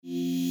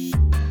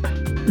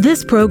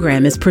This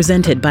program is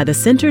presented by the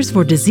Centers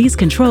for Disease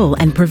Control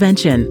and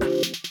Prevention.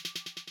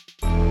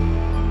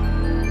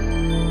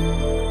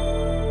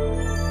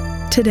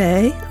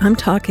 Today, I'm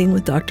talking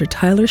with Dr.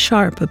 Tyler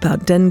Sharp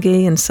about dengue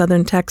in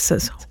southern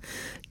Texas.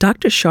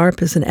 Dr.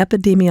 Sharp is an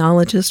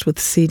epidemiologist with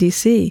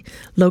CDC,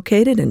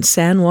 located in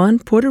San Juan,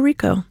 Puerto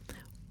Rico.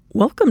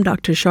 Welcome,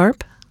 Dr.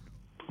 Sharp.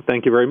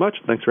 Thank you very much.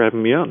 Thanks for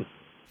having me on.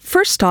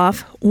 First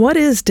off, what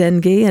is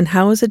dengue and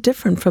how is it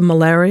different from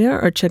malaria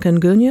or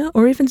chikungunya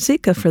or even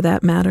Zika for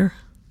that matter?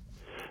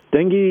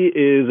 Dengue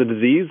is a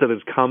disease that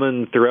is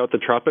common throughout the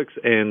tropics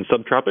and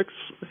subtropics,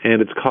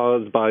 and it's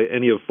caused by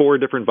any of 4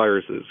 different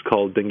viruses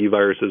called dengue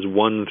viruses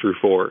 1 through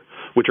 4,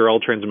 which are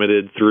all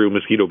transmitted through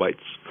mosquito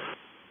bites.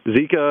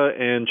 Zika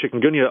and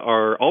chikungunya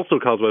are also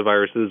caused by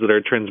viruses that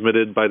are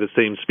transmitted by the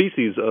same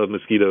species of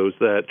mosquitoes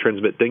that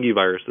transmit dengue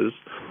viruses,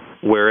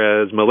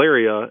 whereas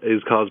malaria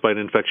is caused by an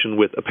infection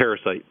with a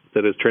parasite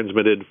that is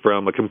transmitted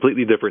from a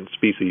completely different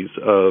species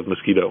of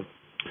mosquito.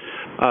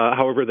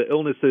 However, the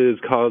illnesses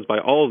caused by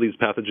all of these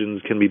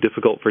pathogens can be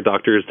difficult for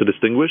doctors to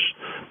distinguish,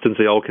 since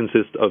they all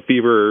consist of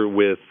fever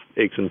with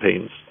aches and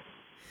pains.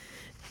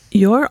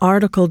 Your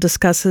article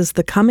discusses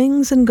the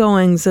comings and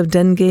goings of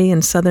dengue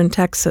in southern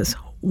Texas.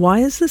 Why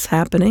is this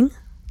happening?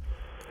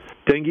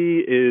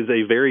 Dengue is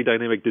a very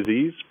dynamic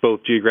disease, both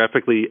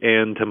geographically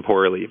and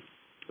temporally.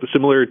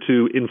 Similar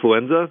to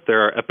influenza,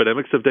 there are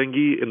epidemics of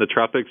dengue in the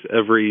tropics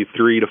every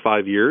 3 to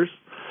 5 years.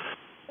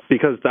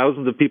 Because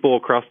thousands of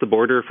people cross the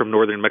border from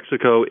northern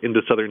Mexico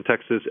into southern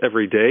Texas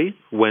every day,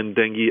 when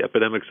dengue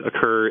epidemics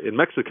occur in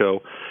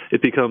Mexico,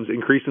 it becomes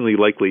increasingly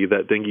likely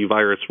that dengue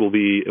virus will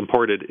be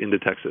imported into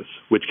Texas,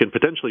 which can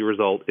potentially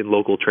result in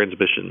local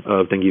transmission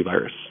of dengue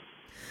virus.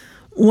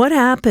 What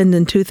happened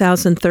in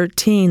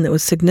 2013 that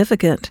was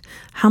significant?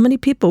 How many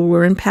people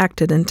were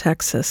impacted in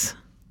Texas?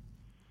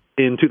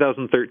 In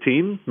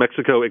 2013,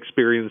 Mexico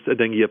experienced a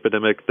dengue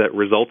epidemic that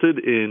resulted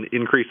in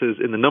increases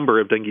in the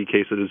number of dengue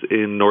cases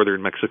in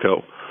northern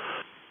Mexico.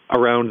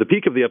 Around the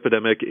peak of the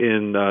epidemic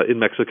in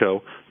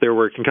Mexico, there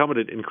were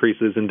concomitant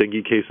increases in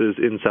dengue cases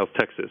in South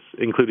Texas,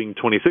 including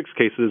 26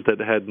 cases that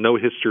had no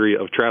history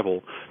of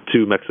travel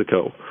to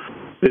Mexico.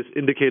 This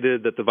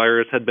indicated that the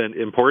virus had been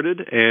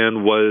imported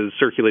and was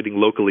circulating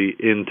locally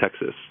in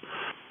Texas.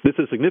 This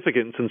is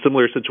significant since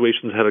similar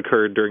situations had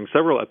occurred during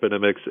several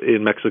epidemics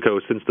in Mexico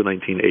since the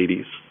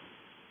 1980s.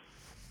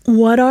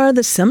 What are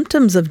the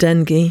symptoms of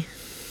dengue?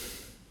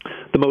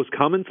 The most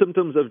common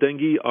symptoms of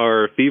dengue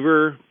are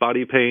fever,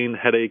 body pain,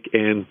 headache,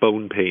 and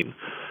bone pain.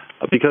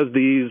 Because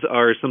these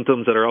are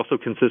symptoms that are also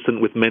consistent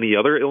with many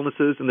other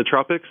illnesses in the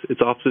tropics, it's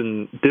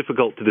often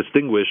difficult to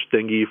distinguish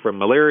dengue from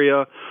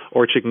malaria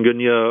or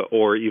chikungunya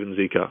or even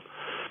Zika.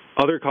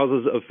 Other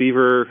causes of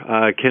fever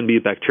can be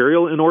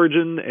bacterial in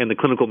origin, and the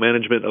clinical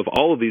management of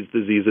all of these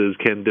diseases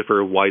can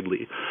differ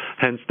widely.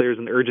 Hence, there's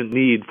an urgent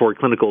need for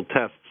clinical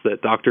tests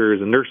that doctors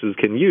and nurses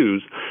can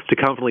use to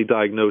confidently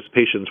diagnose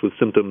patients with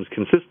symptoms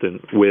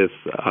consistent with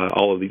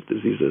all of these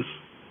diseases.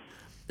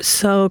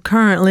 So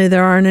currently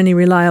there aren't any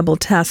reliable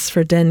tests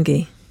for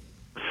dengue?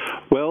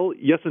 Well,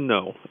 yes and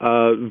no.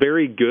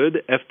 Very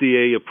good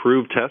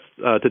FDA-approved tests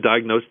to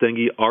diagnose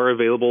dengue are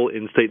available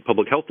in state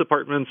public health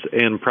departments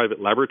and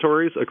private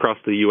laboratories across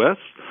the U.S.,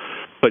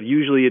 but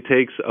usually it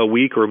takes a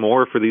week or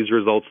more for these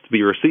results to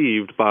be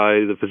received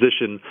by the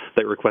physician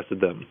that requested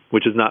them,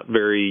 which is not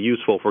very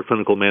useful for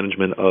clinical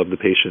management of the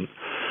patient.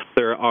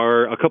 There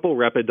are a couple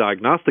rapid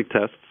diagnostic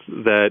tests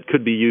that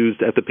could be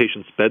used at the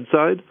patient's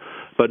bedside,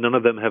 but none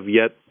of them have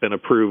yet been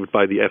approved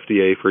by the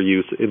FDA for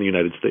use in the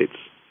United States.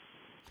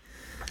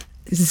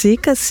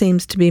 Zika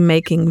seems to be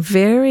making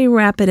very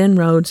rapid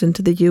inroads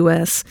into the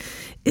U.S.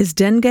 Is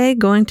dengue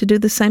going to do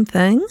the same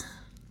thing?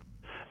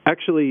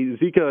 Actually,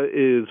 Zika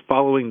is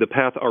following the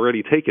path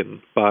already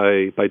taken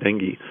by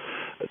dengue.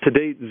 To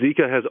date,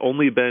 Zika has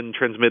only been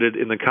transmitted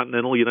in the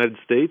continental United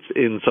States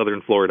in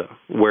southern Florida,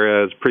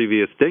 whereas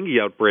previous dengue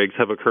outbreaks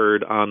have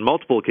occurred on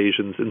multiple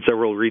occasions in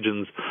several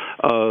regions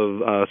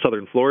of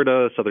southern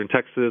Florida, southern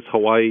Texas,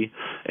 Hawaii,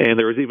 and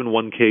there was even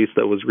one case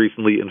that was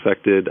recently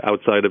infected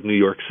outside of New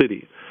York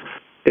City.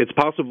 It's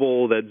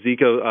possible that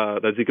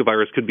Zika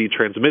virus could be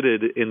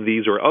transmitted in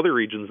these or other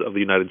regions of the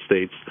United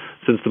States,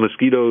 since the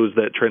mosquitoes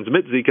that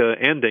transmit Zika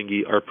and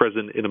dengue are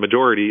present in a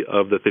majority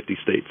of the 50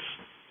 states.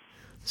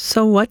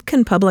 So what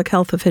can public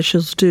health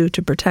officials do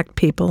to protect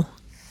people?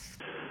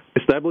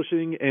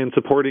 Establishing and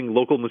supporting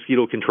local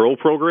mosquito control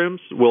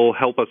programs will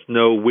help us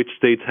know which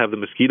states have the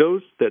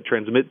mosquitoes that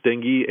transmit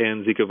dengue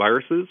and Zika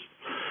viruses.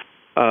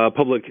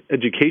 Public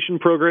education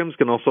programs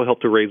can also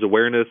help to raise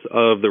awareness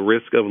of the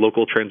risk of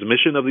local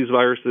transmission of these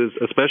viruses,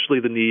 especially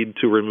the need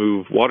to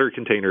remove water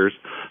containers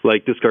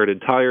like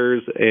discarded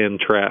tires and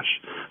trash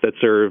that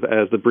serve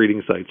as the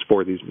breeding sites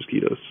for these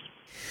mosquitoes.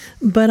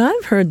 But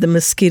I've heard the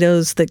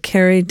mosquitoes that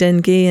carry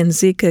dengue and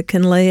Zika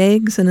can lay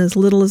eggs in as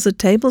little as a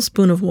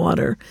tablespoon of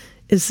water.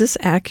 Is this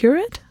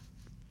accurate?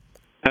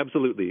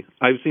 Absolutely.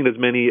 I've seen as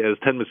many as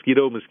 10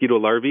 mosquito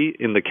larvae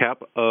in the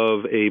cap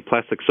of a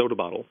plastic soda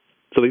bottle.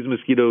 So these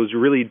mosquitoes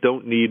really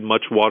don't need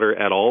much water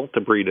at all to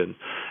breed in.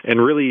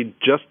 And really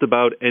just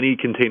about any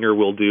container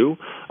will do,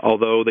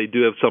 although they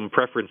do have some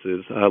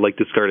preferences, like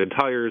discarded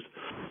tires,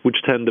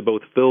 which tend to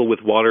both fill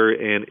with water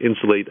and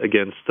insulate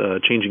against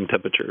changing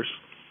temperatures.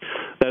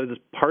 That is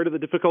part of the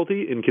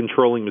difficulty in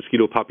controlling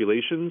mosquito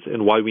populations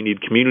and why we need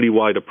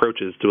community-wide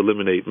approaches to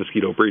eliminate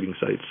mosquito breeding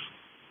sites.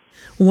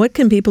 What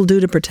can people do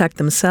to protect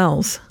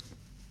themselves?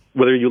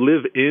 Whether you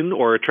live in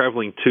or are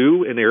traveling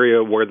to an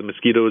area where the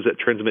mosquitoes that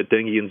transmit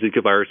dengue and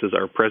Zika viruses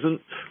are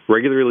present,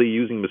 regularly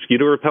using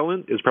mosquito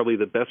repellent is probably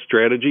the best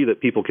strategy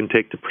that people can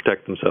take to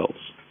protect themselves.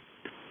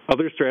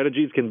 Other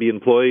strategies can be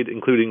employed,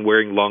 including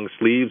wearing long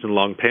sleeves and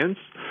long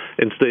pants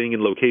and staying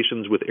in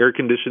locations with air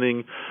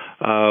conditioning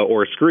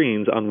or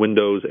screens on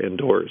windows and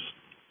doors.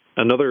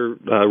 Another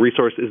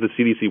resource is the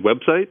CDC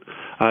website.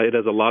 It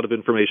has a lot of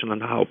information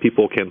on how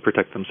people can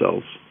protect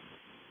themselves.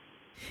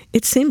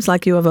 It seems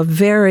like you have a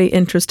very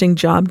interesting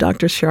job,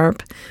 Dr.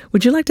 Sharp.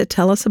 Would you like to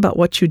tell us about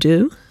what you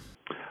do?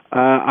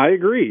 I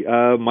agree.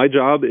 My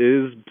job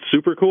is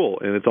super cool,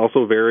 and it's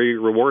also very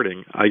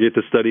rewarding. I get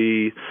to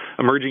study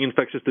emerging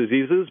infectious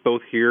diseases,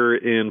 both here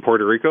in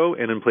Puerto Rico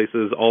and in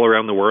places all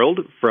around the world,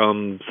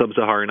 from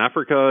sub-Saharan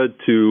Africa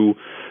to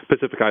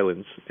Pacific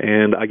Islands.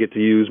 And I get to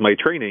use my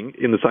training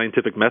in the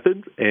scientific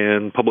method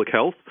and public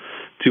health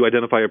to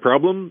identify a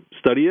problem,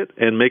 study it,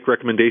 and make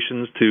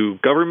recommendations to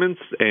governments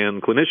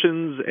and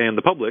clinicians and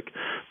the public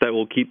that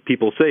will keep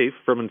people safe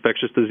from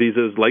infectious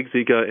diseases like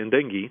Zika and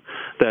dengue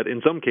that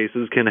in some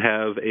cases can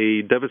have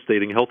a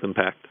devastating health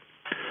impact.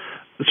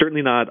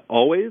 Certainly not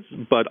always,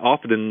 but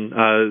often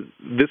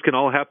this can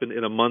all happen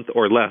in a month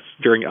or less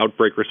during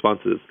outbreak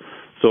responses.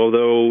 So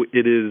although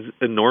it is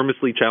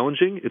enormously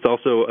challenging, it's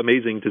also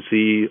amazing to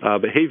see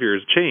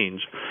behaviors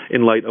change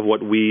in light of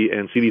what we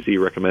and CDC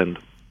recommend.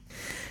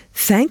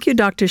 Thank you,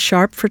 Dr.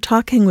 Sharp, for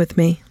talking with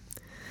me.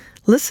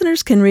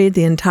 Listeners can read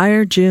the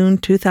entire June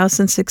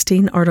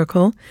 2016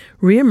 article,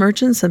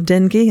 Reemergence of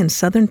Dengue in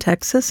Southern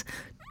Texas,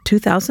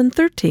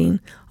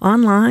 2013,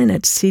 online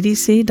at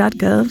cdc.gov/EID.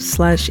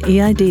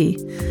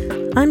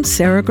 I'm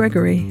Sarah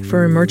Gregory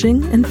for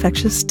Emerging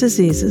Infectious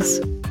Diseases.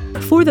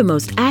 For the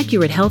most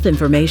accurate health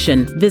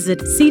information, visit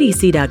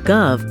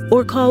cdc.gov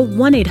or call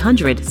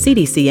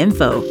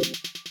 1-800-CDC-INFO.